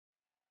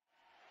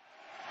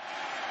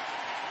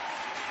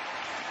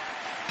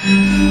About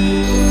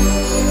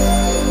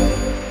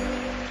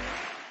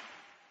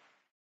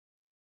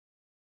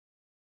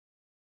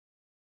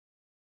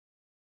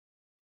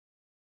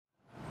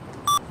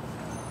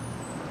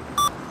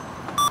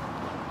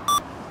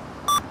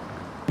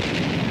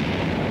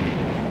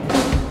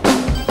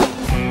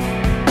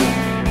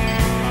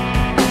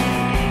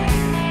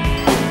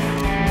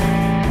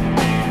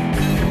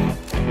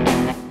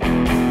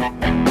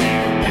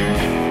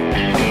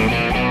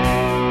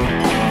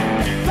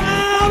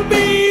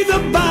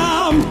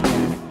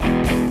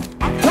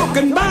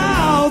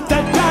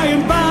that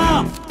giant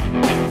bomb.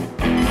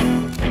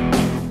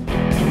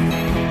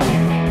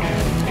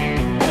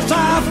 Yes,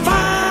 I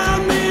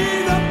found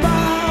me the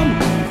bomb.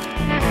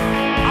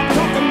 I'm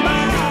talking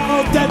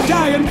about that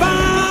giant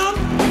bomb.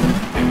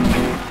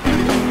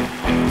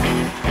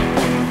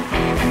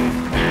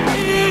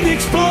 It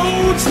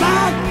explodes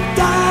like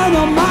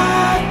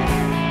dynamite.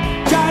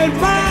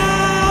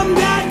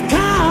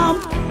 Giantbomb.com.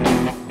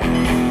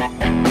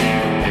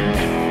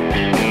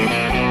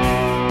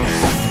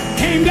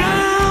 Came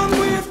down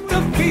with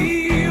the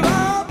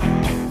fever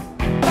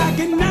back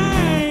in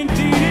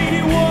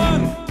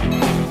 1981.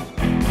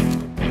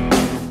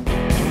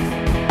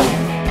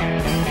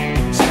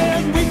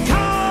 Said we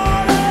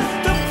caught us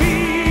the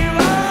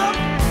fever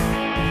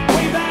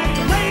way back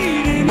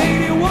late in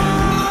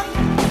 81.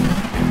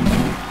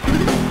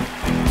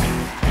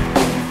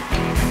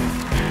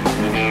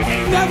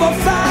 Never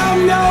found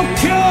no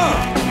cure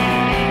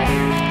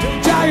till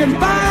Giant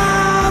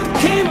Bomb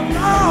came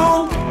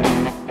along.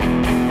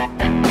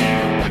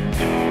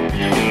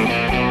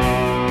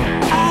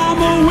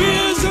 I'm a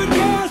wizard,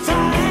 yes I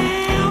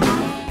am,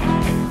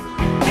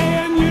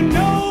 and you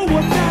know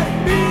what that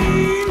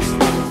means.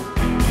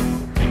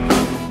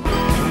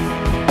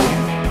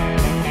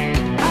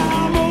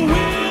 I'm a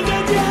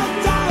wizard,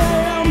 yes I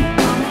am.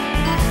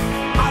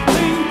 I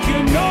think you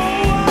know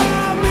what I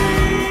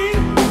mean.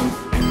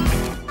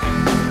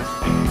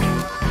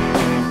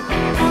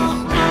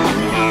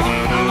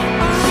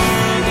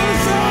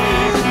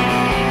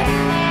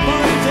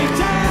 But it's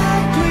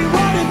exactly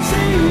what it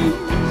seems.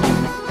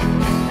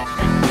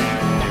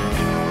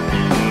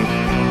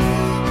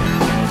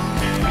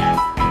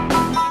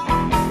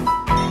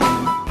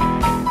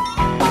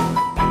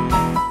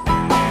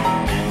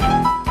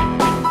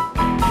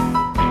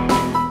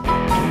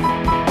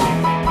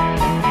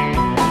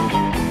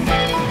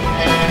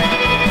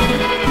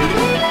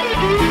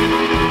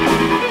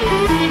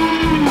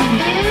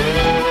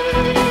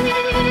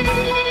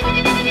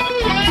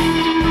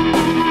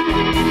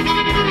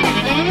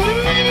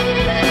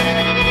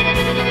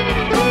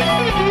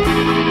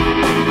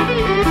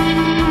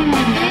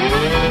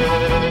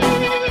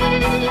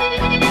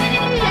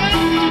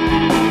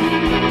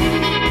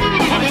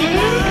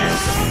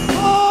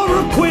 For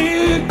a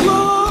quick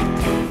look,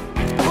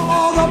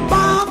 all the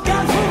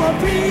bobcats for a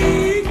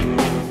peek.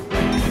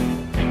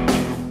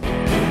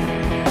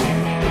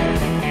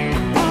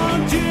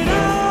 Punch it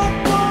up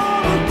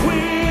for a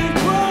quick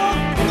look,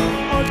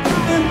 or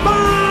giant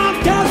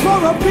bobcats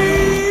for a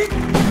peek.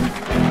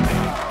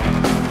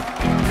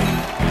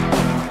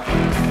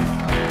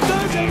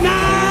 Thursday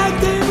night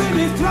they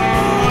really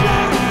throw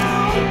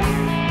down.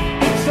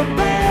 It's the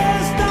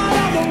best night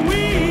of the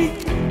week.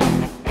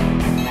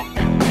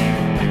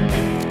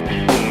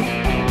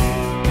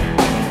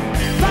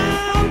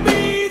 Found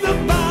me the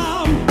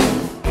bomb.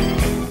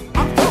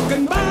 I'm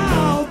talking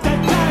about that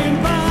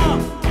giant bomb.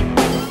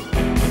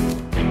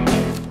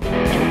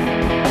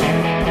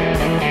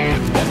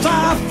 Yes,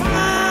 I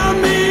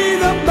found me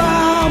the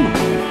bomb.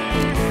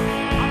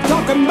 I'm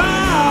talking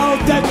about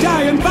that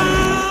giant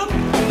bomb.